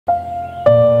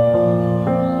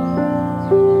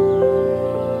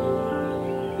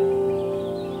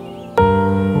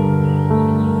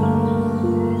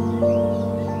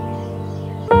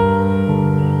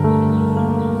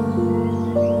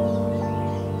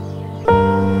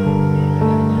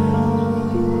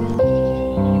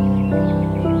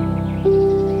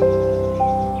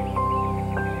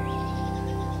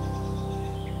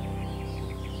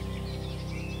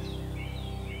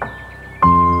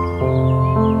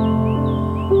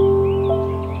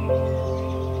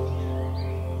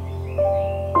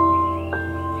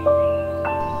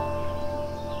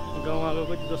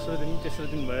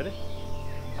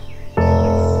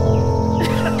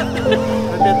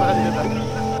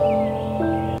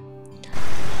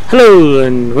Hello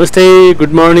नमस्ते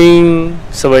good morning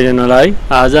सबैजनालाई।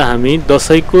 आज हामी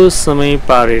दसैँको समय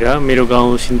पारेर मेरो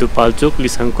गाउँ सिन्धुपाल्चोक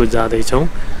लिसाङको जाँदैछौँ।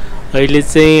 अहिले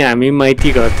चाहिँ हामी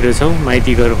माइती घरतिर छौँ।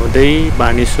 माइती घर हुँदै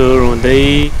बानेश्वर हुँदै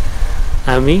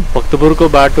हामी भक्तपुरको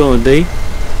बाटो हुँदै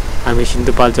हामी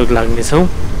सिन्धुपाल्चोक लाग्नेछौँ।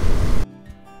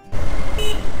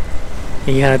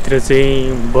 यहाँतिर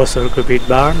चाहिँ बसहरूको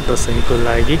भिडभाड दसैँको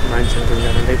लागि मान्छेहरू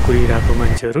जानलाई कुरिरहेको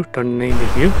मान्छेहरू टन्नै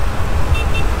देखियो।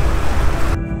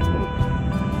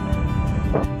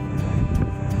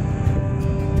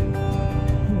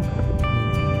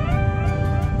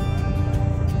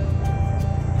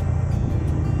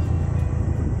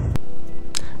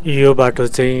 यो बाटो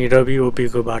चाहिँ रवि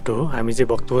ओपीको बाटो हो। हामी चाहिँ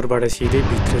भक्तपुरबाट सिधै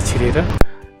भित्र छिरेर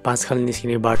पाँचखाल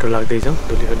निस्किने बाटो लाग्दैछौँ।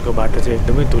 धुलीखलको बाटो चाहिँ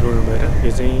एकदमै धुलो नभएर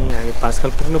यो चाहिँ हामी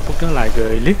पाँचखाल पुग्न लाग्यो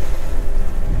अहिले।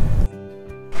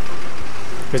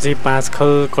 यो चाहिँ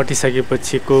पाँचखाल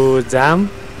कटिसकेपछिको जाम,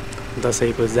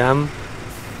 दसैँको जाम।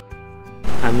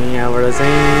 हामी यहाँबाट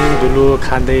चाहिँ धुलो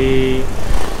खाँदै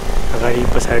अगाडि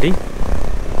पछाडि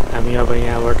हामी अब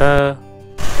यहाँबाट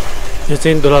यो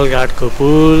चाहिँ दोलाल घाटको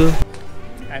पुल।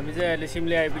 हामी चाहिँ अहिले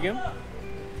सिमले आइपुग्यौँ।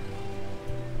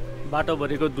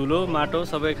 बाटोभरिको धुलो माटो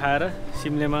सबै खाएर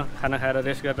सिमलेमा खाना खाएर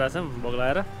रेस्ट गरिरहेछौँ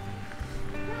बग्लाएर।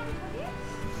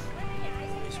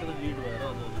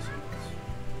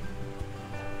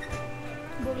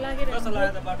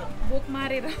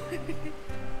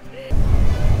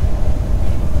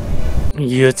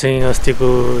 यो चाहिँ अस्तिको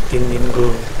 3 दिनको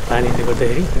पानीले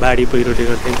गर्दाखेरि बाढी पहिरोले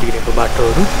गर्दा बिग्रेको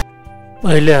बाटोहरू।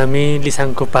 अहिले हामी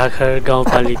लिसाङको पाखर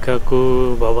गाउँपालिकाको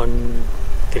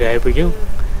भवनतिर आइपुग्यौँ।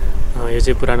 यो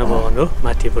चाहिँ पुरानो भवन हो।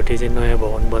 माथिपट्टि चाहिँ नयाँ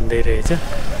भवन बन्दै रहेछ।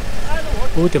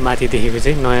 त्यो माथि देखेको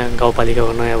चाहिँ नयाँ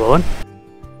गाउँपालिकाको नयाँ भवन।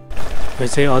 यो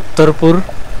चाहिँ अत्तरपुर।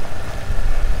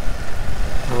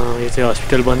 यो चाहिँ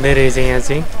हस्पिटल बन्दै रहेछ यहाँ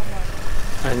चाहिँ।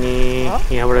 अनि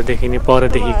यहाँबाट देखिने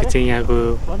परदेखिको चाहिँ यहाँको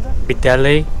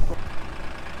विद्यालय।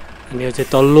 अनि यो चाहिँ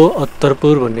तल्लो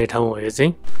अत्तरपुर भन्ने ठाउँ हो यो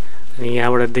चाहिँ। अनि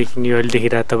यहाँबाट देखिने अहिले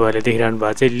देखिरहेको तपाईँहरूले देखिरहनु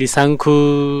भएको चाहिँ लिसाङखु।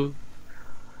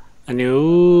 अनि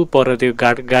ऊ पर त्यो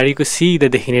गाडीको सिधा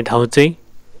देखिने ठाउँ चाहिँ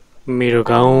मेरो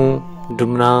गाउँ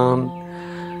डुम्रान।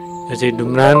 यो चाहिँ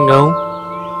डुम्रान गाउँ।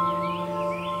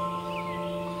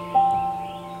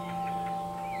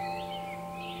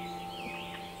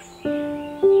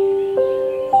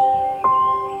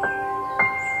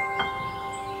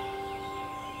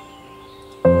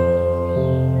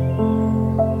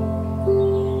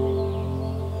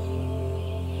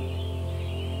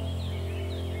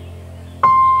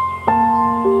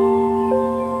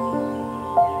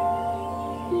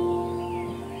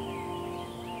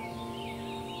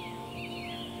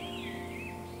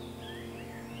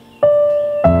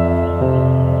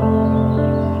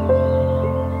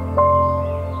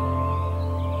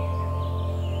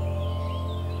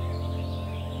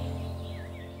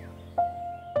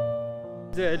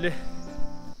 अहिले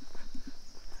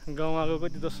गाउँ आएको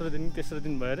कति तेस्रो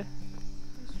दिन भयो अरे।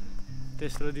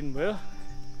 तेस्रो दिन भयो।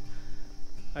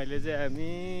 अहिले चाहिँ हामी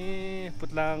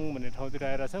पुतलाङ भन्ने ठाउँतिर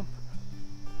आएर छौँ।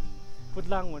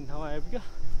 पुतलाङ भन्ने ठाउँ आइपुग्यो।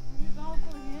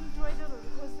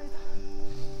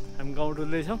 हामी गाउँ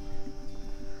डुल्दैछौँ।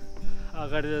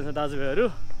 अगाडि जान्छ दाजुभाइहरू।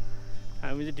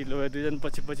 हामी चाहिँ ढिलो भयो, 2 जना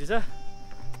पछि छ।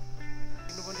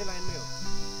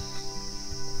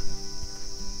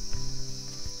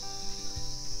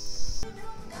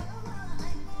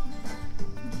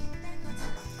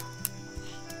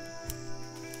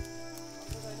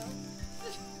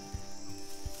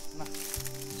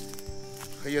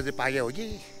 यो चाहिँ पागे हो कि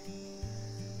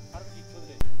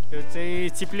यो चाहिँ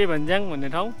चिप्ले भन्ज्याङ भन्ने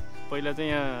ठाउँ। पहिला चाहिँ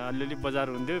यहाँ अलिअलि बजार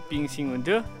हुन्थ्यो, पिङसिङ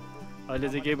हुन्थ्यो। अहिले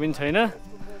चाहिँ केही पनि छैन।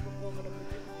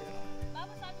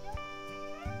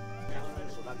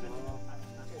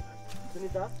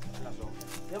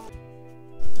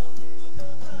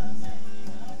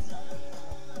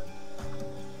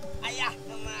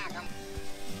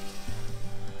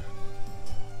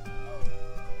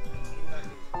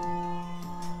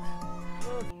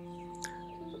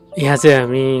 यहाँ चाहिँ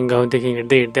हामी गाउँदेखि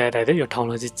हिँड्दै आइरहेको थियो। यो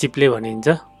ठाउँलाई चाहिँ चिप्ले भनिन्छ।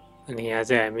 अनि यहाँ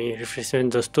चाहिँ हामी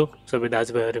रिफ्रेसमेन्ट जस्तो सबै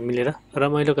दाजुभाइहरू मिलेर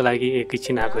रमाइलोको लागि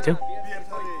एकैछिन आएको थियौँ।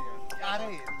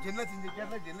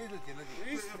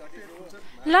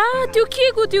 ला त्यो के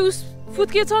को त्यो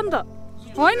फुत्के छ नि त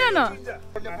होइन न।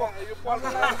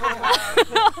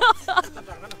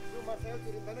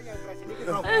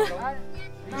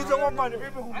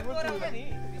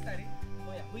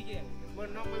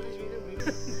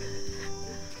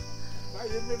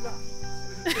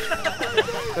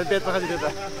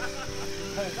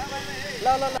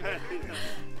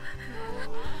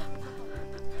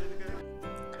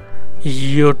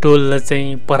 यो टोललाई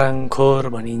चाहिँ पराङखोर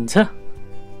भनिन्छ।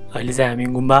 अहिले चाहिँ हामी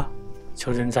गुम्बा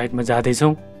छोर्जेन साइडमा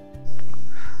जाँदैछौँ।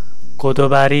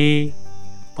 कोदोबारी,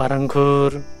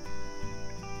 पारङखुर,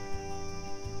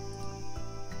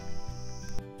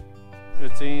 यो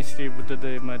चाहिँ श्री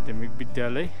बुद्धदेव माध्यमिक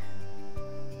विद्यालय।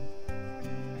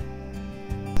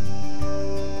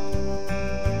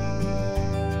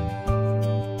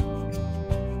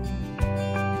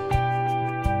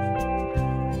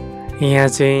 यहाँ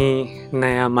चाहिँ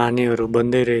नयाँ मानेहरू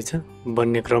बन्दै रहेछ,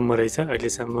 बन्ने क्रममा रहेछ,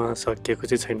 अहिलेसम्म सकिएको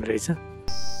चाहिँ छैन रहेछ।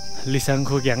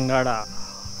 लिसाङखु ग्याङ डाँडा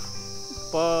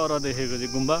पर देखेको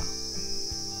चाहिँ गुम्बा।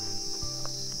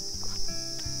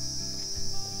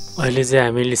 अहिले चाहिँ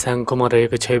हामी लिसाङखुमा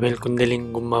रहेको छैबेल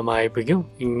कुन्देलिङ गुम्बामा आइपुग्यौँ।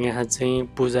 यहाँ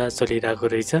चाहिँ पूजा चलिरहेको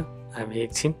रहेछ। हामी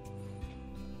एकछिन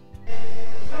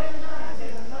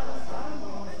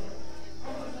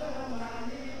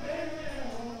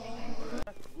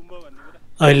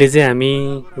अहिले चाहिँ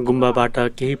हामी गुम्बाबाट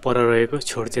केही पर रहेको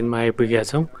छोर्जेनमा आइपुगेका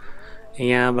छौँ।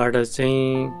 यहाँबाट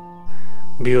चाहिँ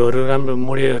भ्यूहरू राम्रो,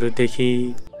 मोडेहरूदेखि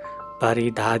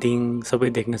पारी धादिङ सबै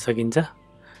देख्न सकिन्छ।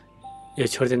 यो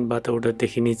छोर्जेनबाट उता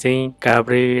देखिने चाहिँ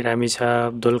काभ्रे,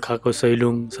 रामेछाप, दोलखाको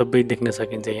सैलुङ सबै देख्न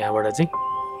सकिन्छ यहाँबाट चाहिँ।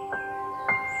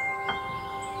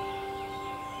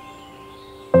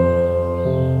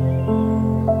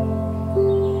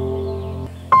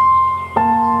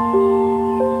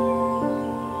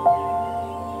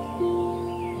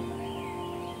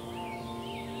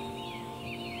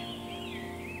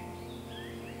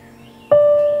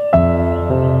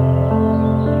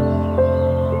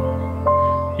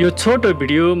 यो छोटो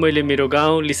भिडियो मैले मेरो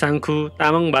गाउँ लिसाङखु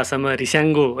तामाङ भाषामा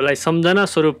ह्रिस्याङ्गोलाई सम्झना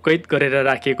स्वरूप कैद गरेर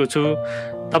राखेको छु।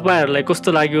 तपाईहरुलाई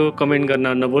कस्तो लाग्यो कमेन्ट गर्न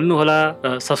नभुल्नुहोला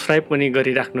र सब्स्क्राइब पनि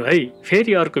गरिराख्नु है।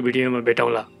 फेरि अर्को भिडियोमा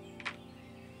भेटौँला।